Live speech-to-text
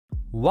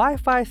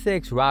Wi-Fi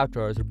 6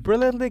 routers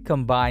brilliantly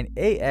combine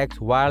AX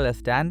wireless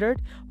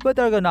standard with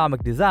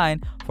ergonomic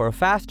design for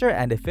faster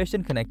and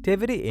efficient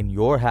connectivity in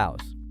your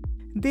house.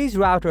 These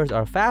routers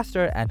are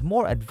faster and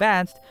more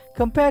advanced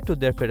compared to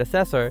their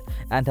predecessor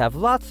and have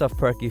lots of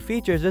perky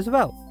features as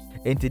well.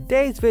 In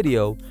today's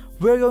video,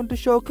 we're going to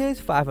showcase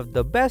 5 of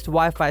the best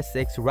Wi-Fi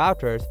 6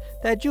 routers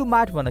that you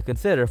might want to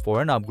consider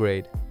for an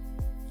upgrade.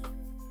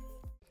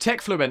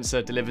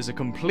 Techfluencer delivers a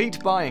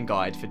complete buying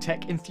guide for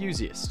tech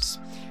enthusiasts.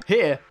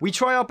 Here, we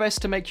try our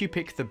best to make you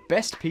pick the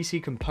best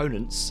PC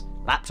components,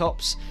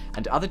 laptops,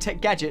 and other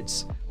tech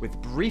gadgets with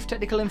brief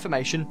technical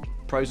information,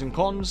 pros and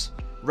cons,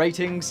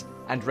 ratings,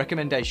 and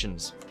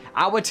recommendations.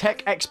 Our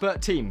tech expert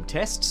team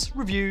tests,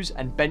 reviews,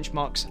 and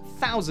benchmarks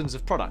thousands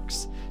of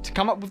products to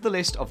come up with the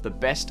list of the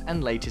best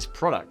and latest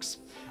products,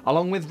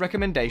 along with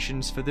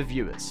recommendations for the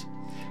viewers.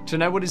 To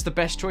know what is the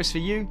best choice for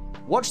you,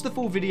 watch the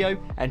full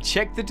video and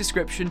check the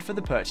description for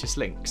the purchase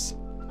links.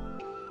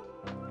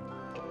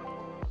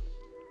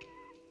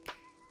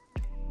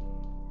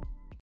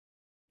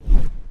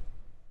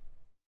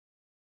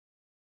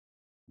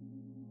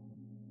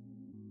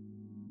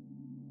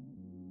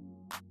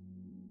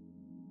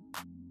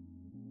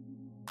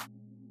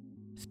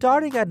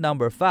 Starting at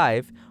number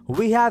 5,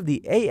 we have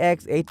the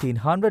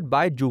AX1800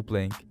 by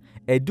Juplink,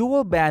 a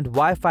dual-band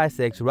Wi-Fi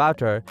 6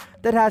 router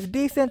that has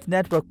decent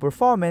network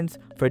performance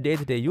for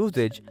day-to-day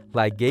usage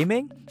like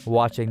gaming,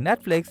 watching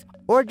Netflix,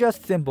 or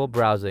just simple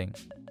browsing.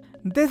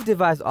 This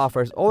device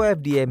offers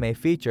OFDMA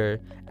feature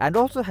and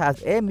also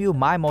has AMU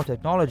MIMO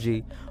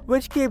technology,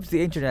 which keeps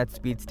the internet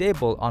speed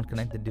stable on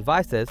connected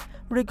devices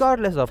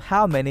regardless of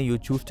how many you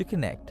choose to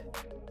connect.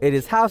 It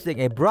is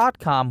housing a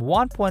Broadcom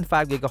 1.5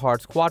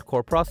 GHz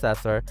quad-core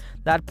processor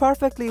that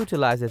perfectly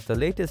utilizes the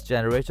latest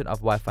generation of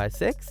Wi-Fi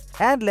 6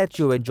 and lets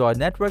you enjoy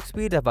network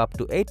speed of up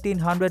to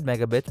 1800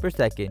 megabits per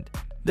second.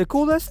 The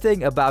coolest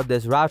thing about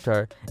this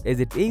router is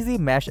its easy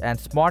mesh and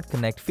smart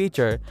connect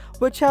feature,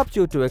 which helps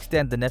you to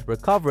extend the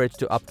network coverage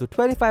to up to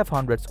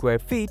 2500 square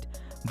feet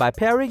by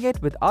pairing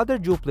it with other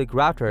Juplink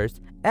routers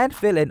and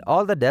fill in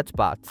all the dead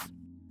spots.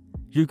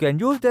 You can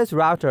use this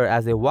router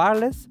as a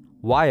wireless,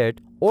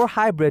 wired, or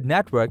hybrid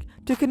network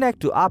to connect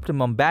to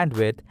optimum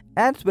bandwidth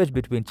and switch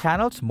between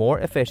channels more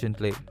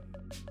efficiently.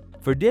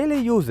 For daily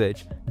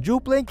usage,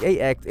 Juplink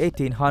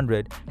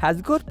AX1800 has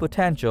good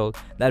potential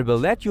that will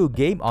let you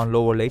game on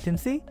lower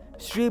latency,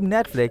 stream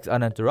Netflix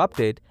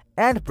uninterrupted,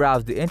 and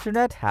browse the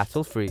internet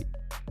hassle-free.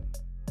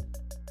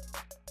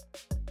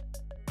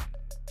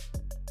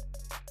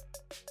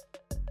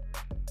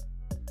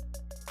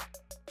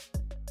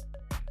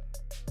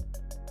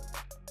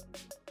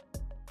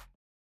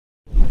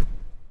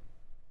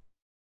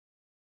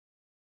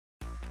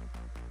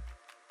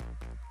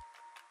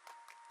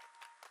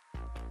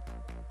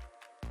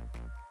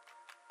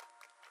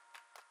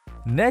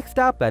 Next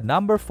up at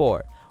number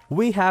 4,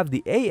 we have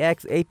the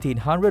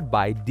AX1800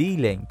 by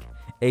D-Link,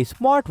 a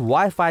smart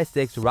Wi-Fi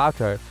 6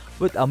 router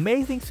with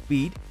amazing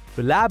speed,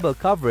 reliable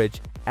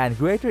coverage, and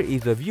greater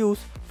ease of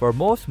use for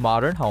most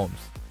modern homes.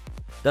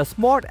 The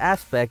smart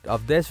aspect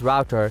of this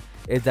router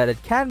is that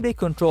it can be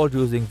controlled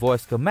using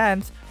voice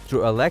commands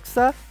through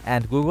Alexa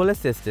and Google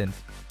Assistant.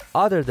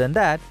 Other than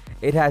that,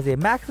 it has a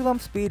maximum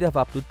speed of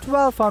up to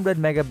 1200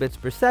 megabits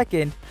per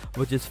second,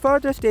 which is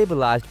further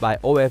stabilized by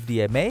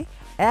OFDMA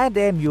and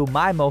AMU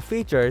MIMO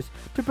features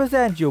to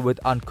present you with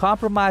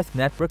uncompromised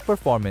network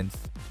performance.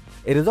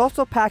 It is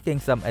also packing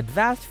some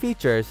advanced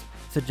features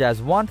such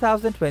as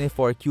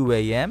 1024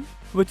 QAM,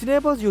 which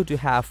enables you to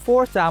have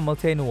 4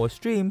 simultaneous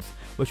streams,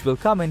 which will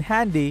come in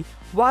handy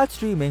while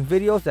streaming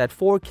videos at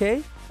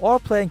 4K or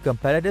playing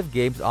competitive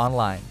games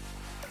online.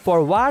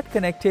 For wired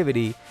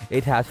connectivity,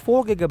 it has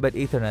 4 Gigabit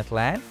Ethernet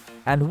LAN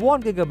and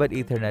 1 Gigabit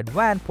Ethernet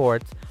WAN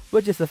ports,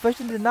 which is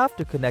sufficient enough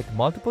to connect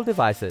multiple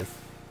devices.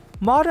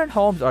 Modern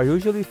homes are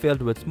usually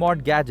filled with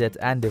smart gadgets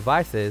and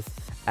devices,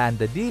 and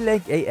the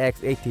D-Link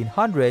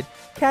AX1800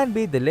 can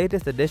be the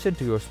latest addition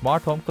to your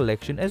smart home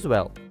collection as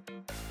well.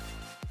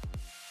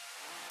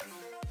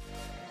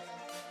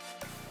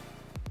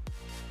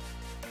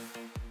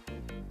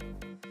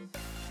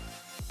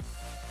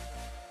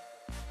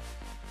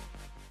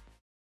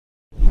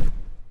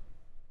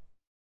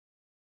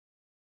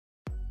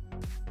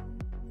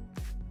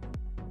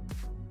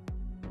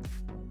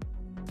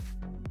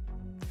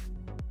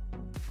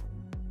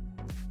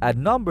 At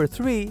number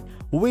 3,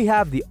 we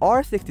have the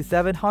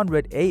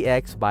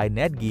R6700AX by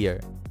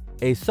Netgear,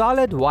 a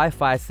solid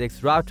Wi-Fi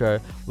 6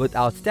 router with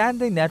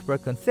outstanding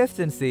network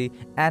consistency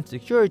and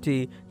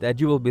security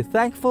that you will be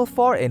thankful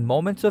for in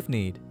moments of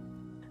need.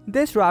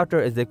 This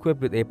router is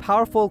equipped with a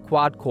powerful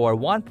quad-core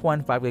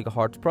 1.5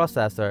 GHz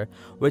processor,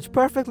 which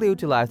perfectly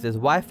utilizes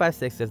Wi-Fi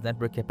 6's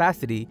network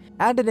capacity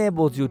and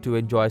enables you to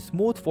enjoy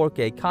smooth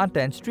 4K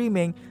content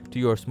streaming to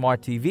your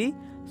smart TV,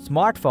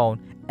 smartphone,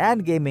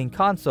 and gaming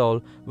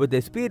console with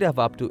a speed of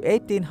up to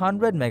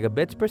 1800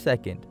 megabits per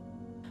second.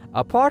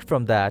 Apart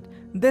from that,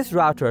 this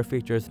router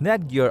features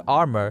Netgear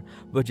Armor,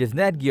 which is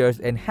Netgear's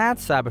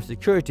enhanced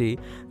cybersecurity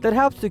that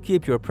helps to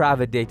keep your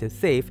private data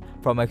safe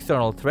from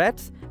external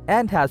threats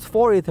and has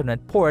 4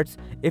 Ethernet ports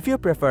if you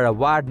prefer a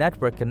wired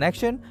network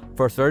connection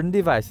for certain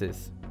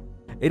devices.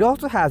 It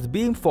also has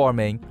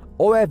beamforming,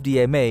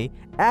 OFDMA,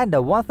 and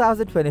a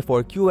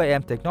 1024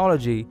 QAM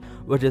technology,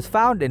 which is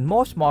found in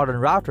most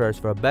modern routers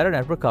for better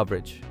network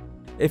coverage.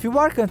 If you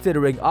are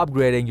considering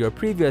upgrading your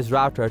previous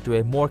router to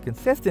a more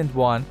consistent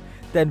one,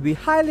 then we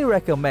highly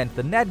recommend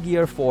the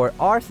Netgear 4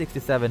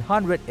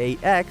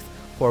 R6700AX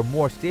for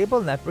more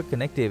stable network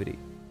connectivity.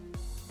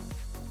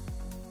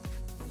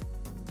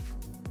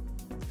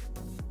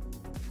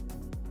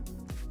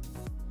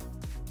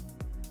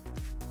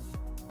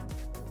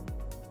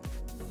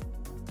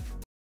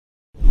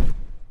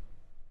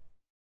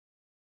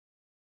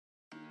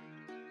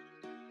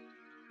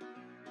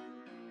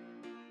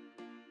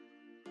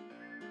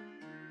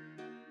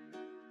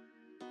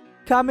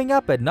 Coming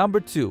up at number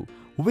 2,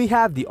 we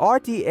have the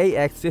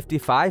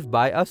RT-AX55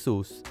 by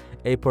ASUS,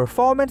 a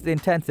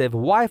performance-intensive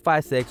Wi-Fi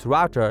 6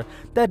 router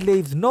that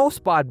leaves no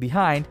spot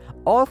behind,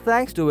 all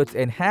thanks to its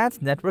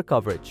enhanced network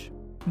coverage.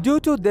 Due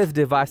to this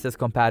device's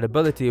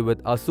compatibility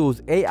with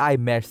ASUS AI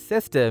Mesh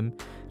system,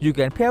 you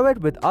can pair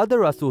it with other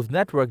ASUS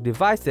network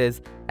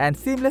devices and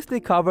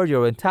seamlessly cover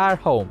your entire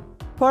home,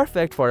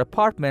 perfect for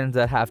apartments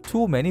that have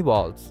too many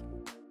walls.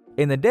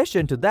 In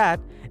addition to that,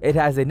 it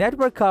has a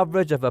network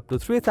coverage of up to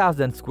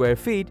 3000 square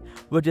feet,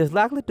 which is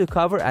likely to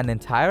cover an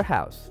entire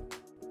house.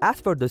 As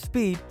for the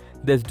speed,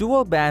 this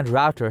dual-band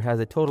router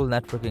has a total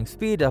networking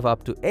speed of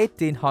up to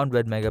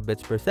 1800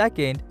 megabits per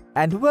second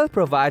and will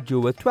provide you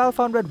with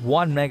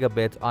 1201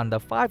 megabits on the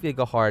 5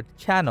 GHz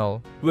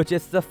channel, which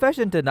is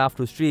sufficient enough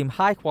to stream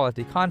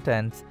high-quality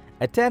contents,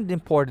 attend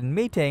important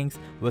meetings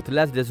with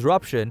less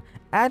disruption,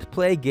 and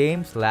play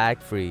games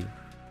lag-free.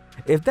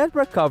 If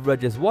network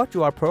coverage is what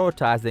you are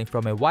prioritizing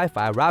from a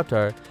Wi-Fi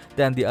router,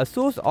 then the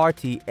ASUS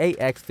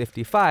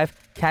RT-AX55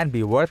 can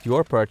be worth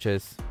your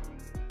purchase.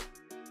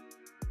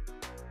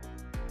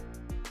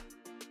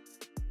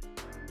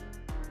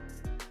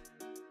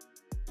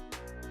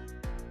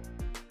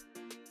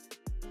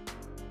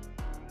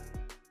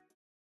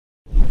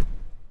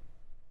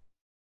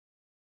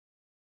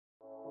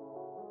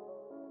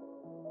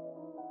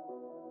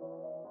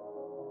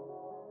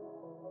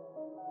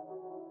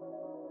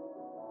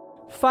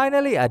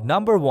 Finally, at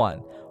number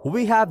 1,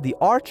 we have the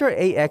Archer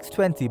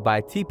AX20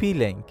 by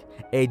TP-Link,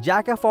 a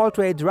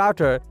jack-of-all-trades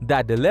router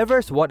that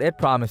delivers what it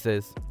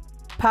promises.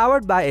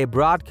 Powered by a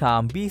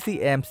Broadcom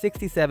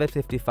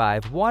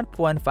BCM6755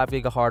 1.5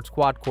 GHz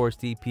quad-core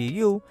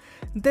CPU,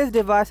 this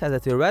device has a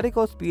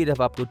theoretical speed of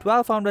up to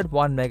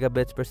 1201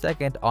 megabits per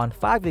second on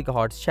 5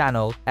 GHz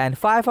channel and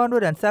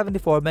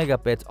 574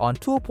 megabits on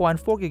 2.4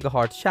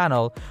 GHz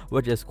channel,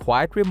 which is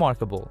quite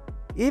remarkable.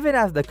 Even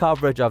as the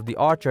coverage of the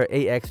Archer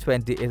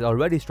AX20 is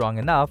already strong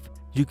enough,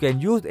 you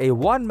can use a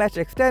one-mesh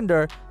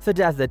extender such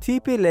as the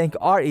TP-Link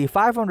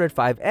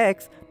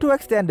RE505X to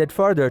extend it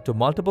further to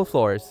multiple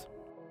floors.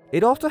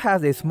 It also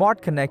has a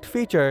Smart Connect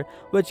feature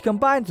which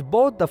combines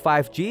both the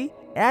 5G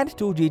and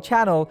 2G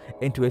channel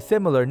into a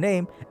similar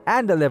name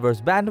and delivers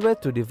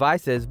bandwidth to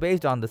devices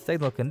based on the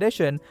signal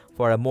condition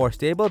for a more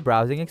stable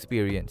browsing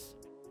experience.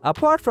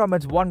 Apart from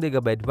its 1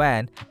 gigabit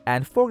WAN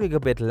and 4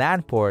 gigabit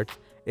LAN ports,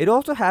 it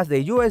also has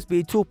a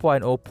USB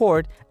 2.0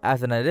 port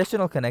as an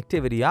additional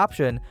connectivity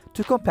option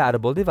to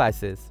compatible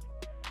devices.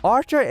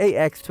 Archer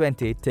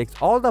AX20 ticks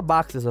all the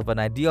boxes of an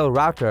ideal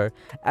router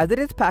as it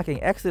is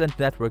packing excellent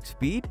network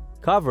speed,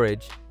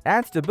 coverage,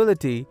 and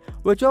stability,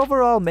 which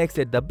overall makes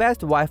it the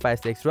best Wi-Fi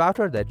 6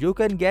 router that you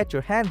can get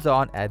your hands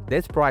on at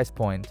this price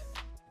point.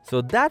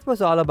 So that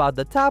was all about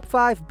the top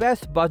 5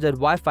 best budget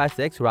Wi-Fi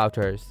 6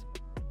 routers.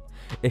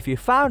 If you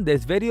found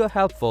this video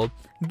helpful,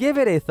 give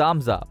it a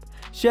thumbs up.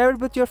 Share it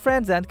with your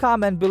friends and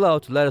comment below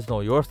to let us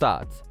know your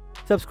thoughts.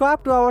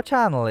 Subscribe to our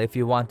channel if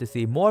you want to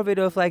see more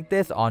videos like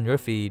this on your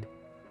feed.